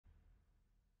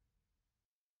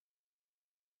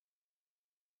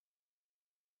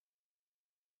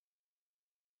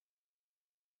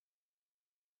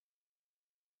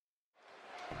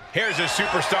Here's a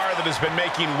superstar that has been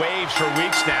making waves for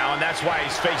weeks now, and that's why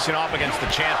he's facing off against the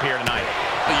champ here tonight.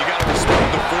 Well, you got to respect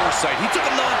the foresight. He took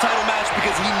a non-title match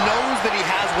because he knows that he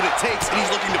has what it takes, and he's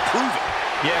looking to prove it.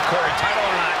 Yeah, Corey, title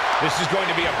or not, this is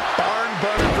going to be a barn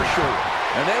burner for sure.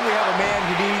 And then we have a man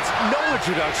who needs no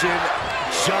introduction,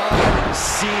 John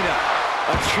Cena.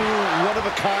 A true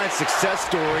one-of-a-kind success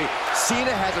story.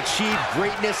 Cena has achieved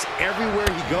greatness everywhere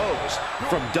he goes.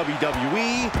 From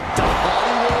WWE to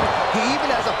Hollywood, he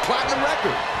even has a platinum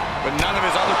record. But none of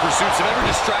his other pursuits have ever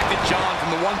distracted John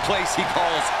from the one place he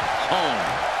calls home,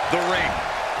 the ring.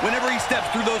 Whenever he steps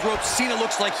through those ropes, Cena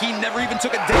looks like he never even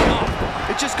took a day off.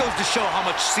 It just goes to show how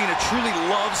much Cena truly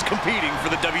loves competing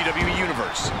for the WWE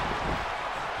Universe.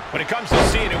 When it comes to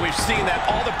Cena, we've seen that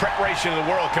all the preparation in the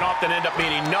world can often end up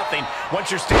meaning nothing once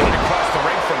you're standing across the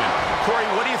ring from him. Corey,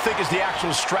 what do you think is the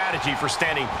actual strategy for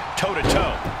standing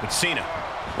toe-to-toe with Cena?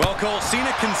 Well, Cole,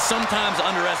 Cena can sometimes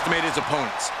underestimate his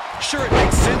opponents. Sure, it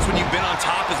makes sense when you've been on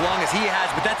top as long as he has,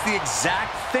 but that's the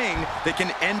exact thing that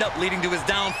can end up leading to his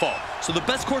downfall. So the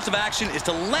best course of action is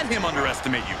to let him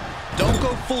underestimate you. Don't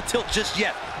go full tilt just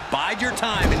yet. Bide your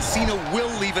time, and Cena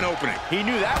will leave an opening. He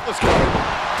knew that was coming.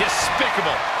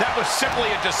 Despicable. That was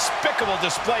simply a despicable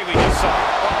display we just saw.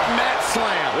 Mat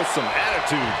slam with some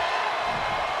attitude.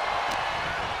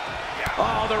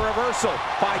 Oh, the reversal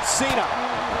by Cena.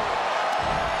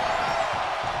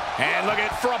 And look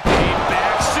at flipping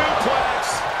back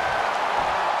suplex.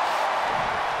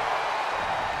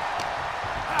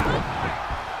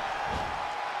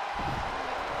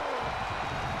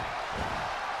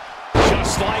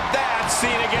 Just like that,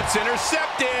 Cena gets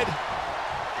intercepted.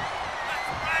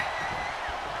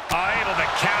 Able to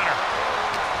counter.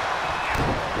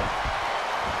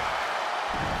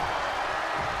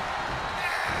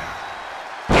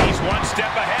 He's one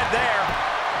step ahead there.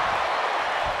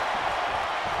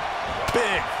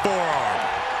 Big forearm.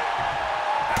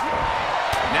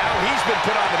 Now he's been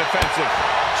put on the defensive.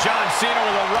 John Cena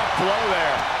with a rough blow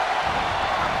there.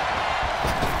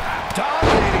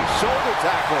 Dominating shoulder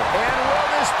tackle. And will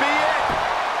this be it?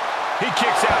 He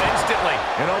kicks out instantly.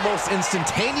 An almost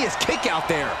instantaneous kick out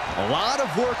there. A lot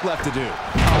of work left to do. Oh,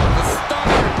 the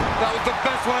stunner. That was the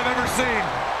best one I've ever seen.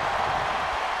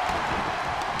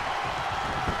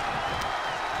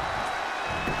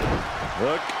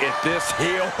 Look at this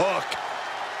heel hook.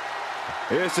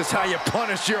 This is how you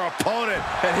punish your opponent,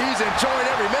 and he's enjoying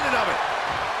every minute of it.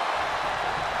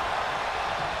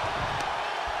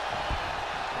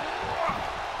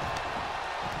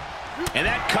 And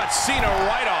that cuts Cena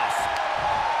right off.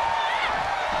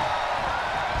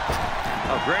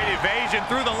 A great evasion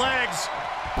through the legs.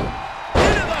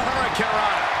 Into the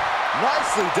Hurricanrana.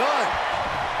 Nicely done.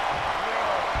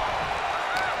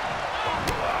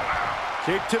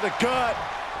 Kick to the gut.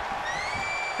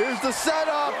 Here's the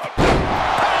setup.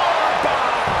 Powerbomb.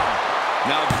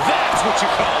 Now that's what you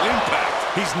call impact.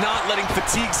 He's not letting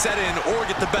fatigue set in or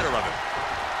get the better of him.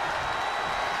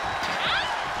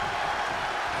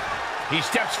 He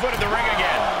steps foot in the ring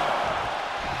again.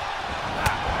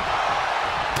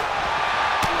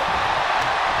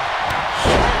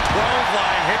 Short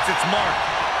clothesline hits its mark.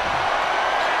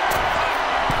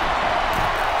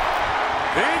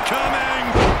 Incoming!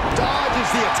 Dodges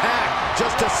the attack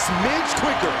just a smidge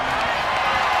quicker.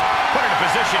 Put in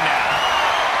position now.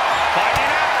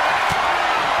 Fighting out.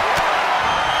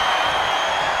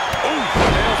 Ooh,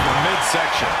 nails the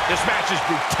midsection. This match's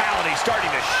brutality starting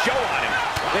to show on him.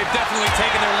 They've definitely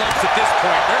taken their lumps at this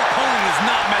point. Their opponent is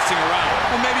not messing around.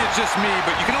 Well, maybe it's just me,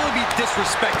 but you can only be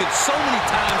disrespected so many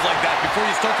times like that before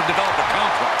you start to develop a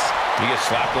complex. You get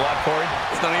slapped a lot, Corey?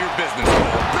 It's none of your business,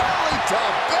 Cole. Belly to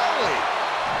belly.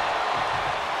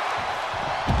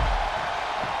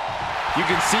 You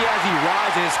can see as he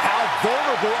rises how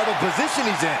vulnerable of a position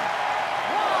he's in.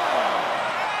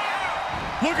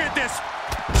 Look at this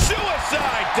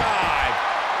suicide dive.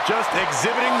 Just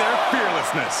exhibiting their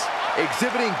fearlessness.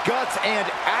 Exhibiting guts and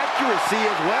accuracy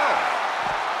as well.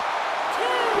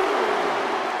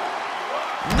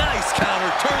 Nice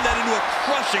counter. Turn that into a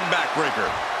crushing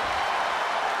backbreaker.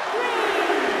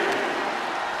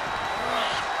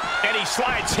 And he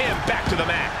slides him back to the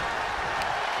mat.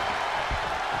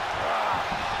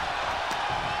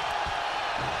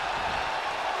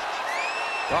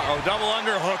 Uh-oh, double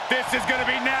underhook. This is going to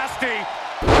be nasty.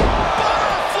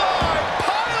 Butterfly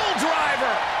pile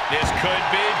driver. This could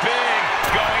be big.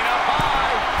 Going up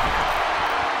high.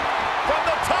 From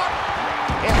the top.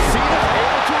 And Cena's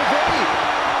able to evade.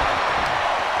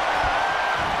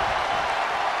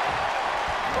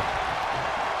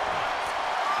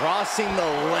 Crossing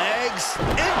the legs.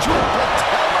 Into a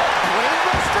patella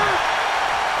brainbuster.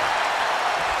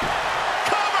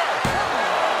 Cover.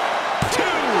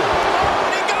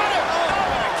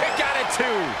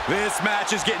 This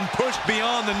match is getting pushed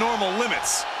beyond the normal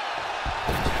limits.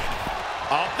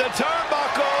 Up the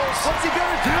turnbuckles. What's he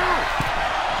gonna do?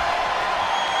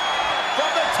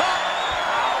 From the top.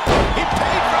 He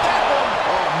paid for that one.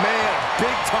 Oh, man,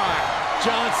 big time.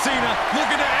 John Cena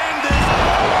looking to end this.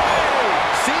 Hey,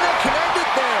 Cena can end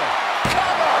it there.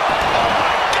 Cover. Oh,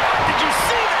 my God. Did you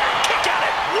see that? Kick out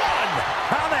at 1.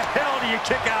 How the hell do you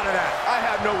kick out of that? I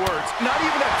have no words. Not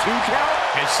even a 2 count?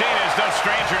 And Cena is no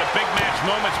stranger to big match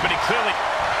moments, but he clearly...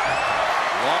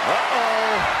 Uh-oh.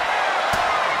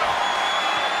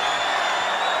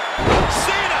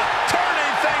 Cena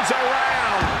turning things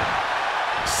around.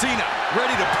 Cena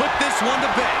ready to put this one to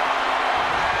bed.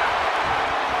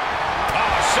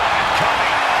 Oh, saw it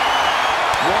coming.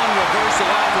 One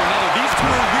reversal after another. These two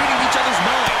are reading each other's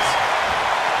minds.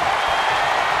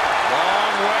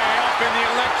 Long way up in the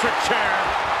electric chair.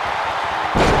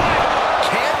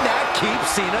 Can that keep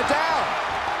Cena down?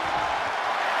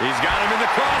 He's got him in the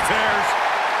crosshairs.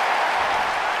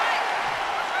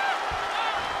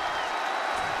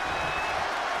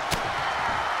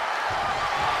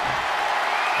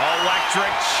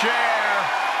 Electric chair.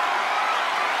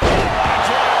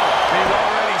 He's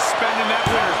already spending that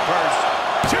winner's purse.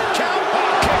 2 count.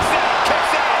 Oh,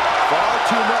 kicks out. Far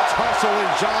too much hustle in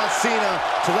John Cena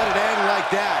to let it end like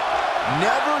that.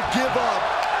 Never give up,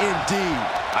 indeed.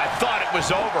 I thought it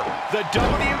was over. The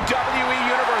WWE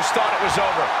Universe thought it was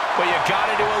over. But you got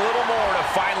to do a little more to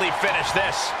finally finish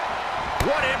this.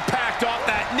 What impact off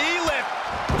that knee lift.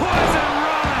 Poison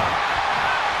Rana.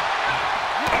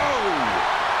 Oh.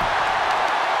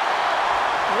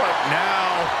 What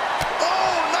now?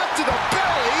 Oh, not to the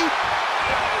belly.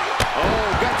 Oh,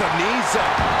 got the knees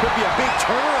up. Could be a big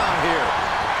turnaround here.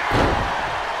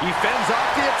 He fends off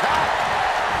the attack.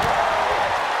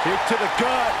 Kick to the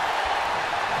gut.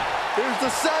 Here's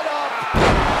the setup.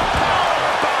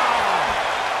 Powerbomb.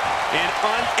 An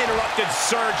uninterrupted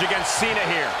surge against Cena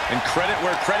here. And credit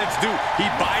where credit's due. He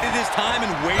bided his time and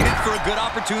waited for a good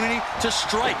opportunity to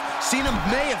strike. Cena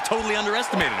may have totally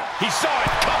underestimated him. He saw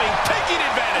it coming, taking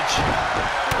advantage.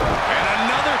 And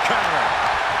another counter.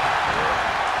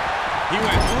 He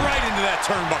went right into that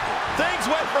turnbuckle.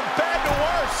 Things went from bad to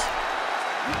worse.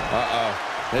 Uh-oh.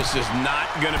 This is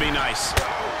not going to be nice.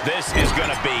 This is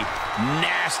going to be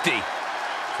nasty.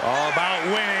 It's all about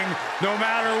winning, no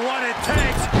matter what it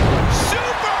takes.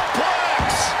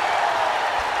 Superplex!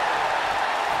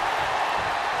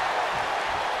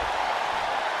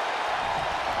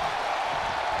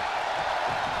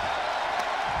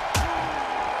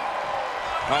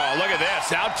 Oh, look at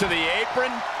this. Out to the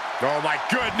apron. Oh, my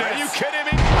goodness. Are you kidding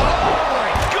me? Oh, my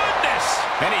goodness.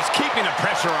 And he's keeping the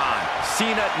pressure on.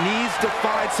 Cena needs to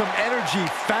find some energy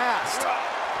fast.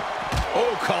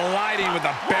 Oh, colliding with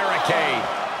the barricade.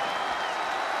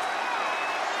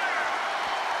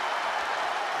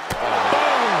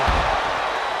 Boom.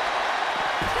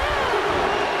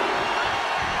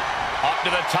 Up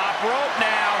to the top rope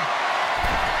now.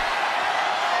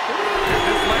 If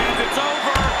this lands, it's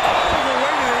over. All the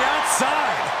way to the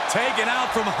outside. Taken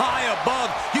out from high above.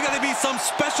 You got to be some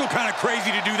special kind of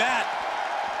crazy to do that.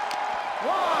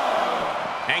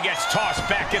 And gets tossed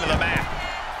back into the mat.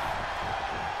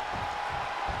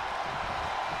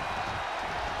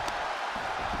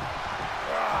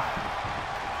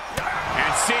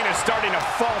 And Cena's starting to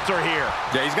falter here.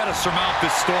 Yeah, he's got to surmount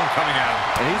this storm coming at him.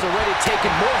 And he's already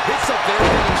taken more hits up there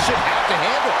than he should have to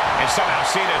handle. And somehow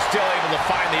Cena is still able to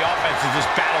find the offense as this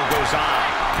battle goes on.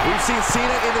 We've seen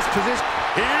Cena in this position.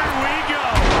 Here we go.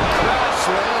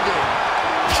 Crash landing.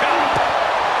 Chop.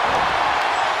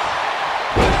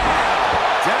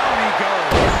 Down he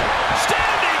goes.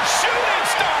 Standing shooting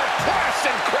star press.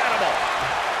 Incredible.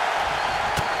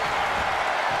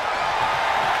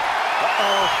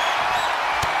 Uh-oh.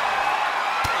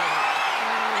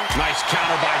 Nice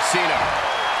counter by Cena.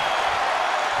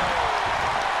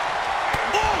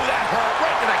 Oh, that hurt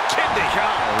right to the kidney.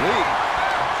 Golly.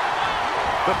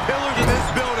 The pillars of this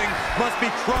building must be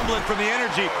crumbling from the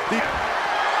energy.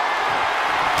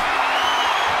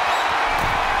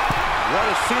 What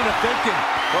is Cena thinking?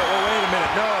 Wait a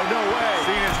minute. No way.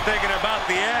 Cena's thinking about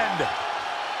the end.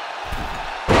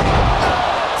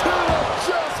 To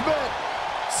adjustment.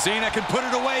 Cena can put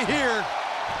it away here.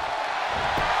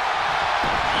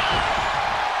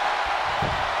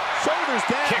 Shoulders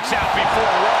down. Kicks out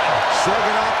before one.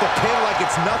 Shrugging off the pin like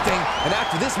it's nothing. And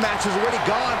after this match is already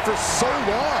gone for so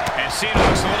long. And Cena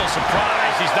looks a little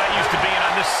surprised. He's not used to being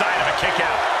on this side of a kick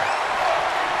out.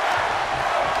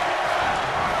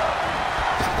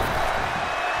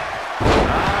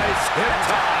 Nice hip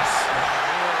toss.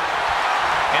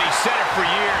 And he said it for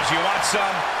years. You want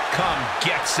some? Come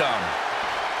get some.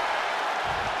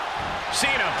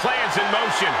 Cena plans in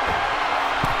motion.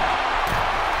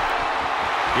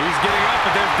 He's getting up,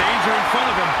 but there's danger in front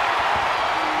of him.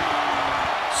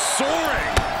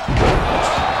 Soaring.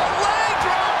 Leg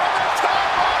drop from the top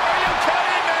rope. Are you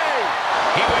kidding me?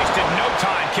 He wasted no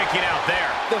time kicking out there.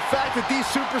 The fact that these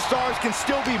superstars can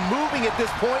still be moving at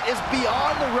this point is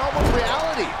beyond the realm of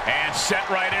reality. And set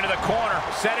right into the corner,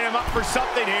 setting him up for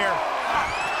something here.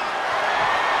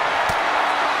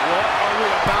 What are we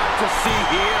about to see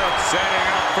here? Setting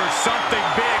up for something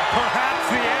big, perhaps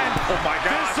the end. Oh my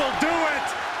God. This'll do it.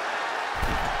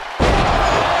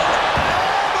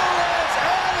 Avalanche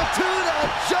attitude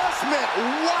adjustment.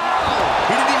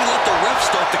 Wow. He didn't even let the ref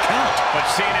start the count. But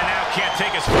Cena now can't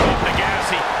take his foot off the gas.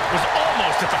 He was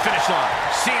almost at the finish line.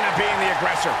 Cena being the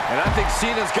aggressor. And I think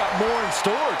Cena's got more in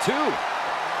store, too.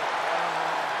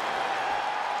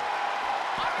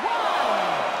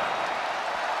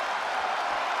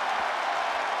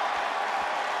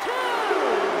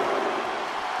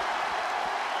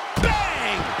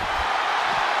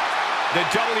 The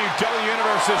WWE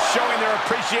Universe is showing their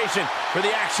appreciation for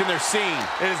the action they're seeing.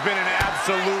 It has been an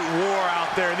absolute war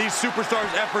out there. These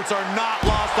superstars' efforts are not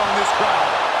lost on this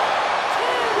crowd.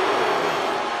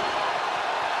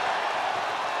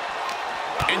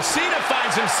 And Cena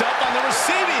finds himself on the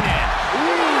receiving end.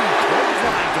 Ooh,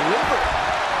 clothesline delivered.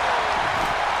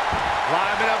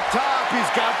 Climbing up top,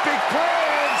 he's got big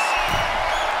plans.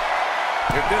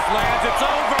 If this lands, it's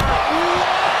over.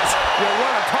 What? You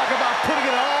want to talk about putting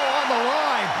it all on the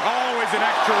line. Always an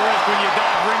extra risk when you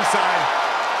dive ringside.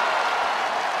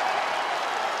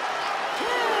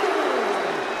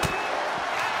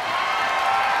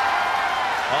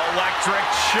 Electric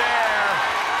chair.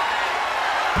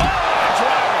 Oh,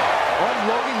 driver.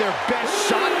 Unloading their best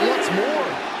shot once more.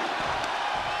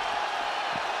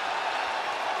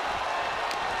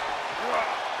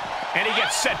 And he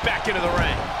gets set back into the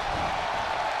ring.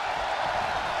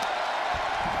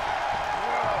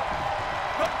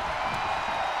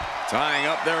 Tying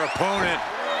up their opponent.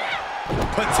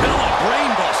 Patella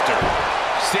brainbuster.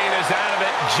 Cena's out of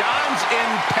it. John's in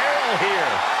peril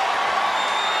here.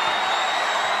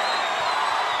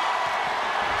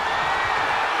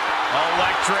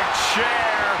 Electric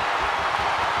chair.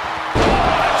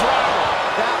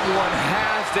 That one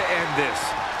has to end this.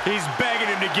 He's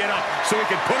begging him to get up so he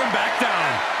can put him back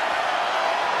down.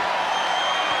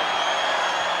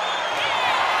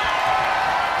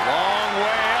 Long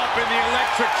way up in the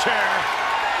electric chair.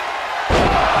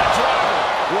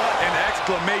 What an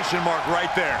exclamation mark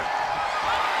right there.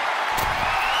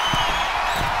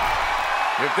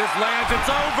 If this lands, it's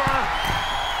over.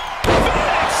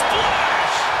 Big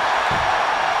splash.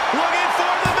 Looking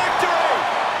for the victory.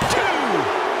 2.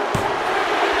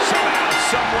 Somehow,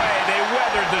 some way, they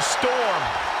weathered the storm.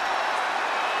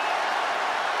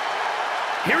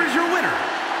 Here is your winner,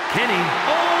 Kenny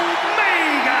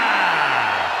Omega.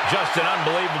 Just an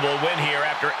unbelievable win here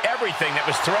after everything that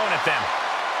was thrown at them.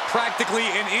 Practically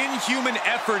an inhuman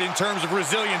effort in terms of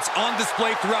resilience on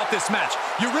display throughout this match.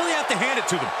 You really have to hand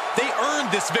it to them. They earned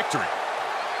this victory.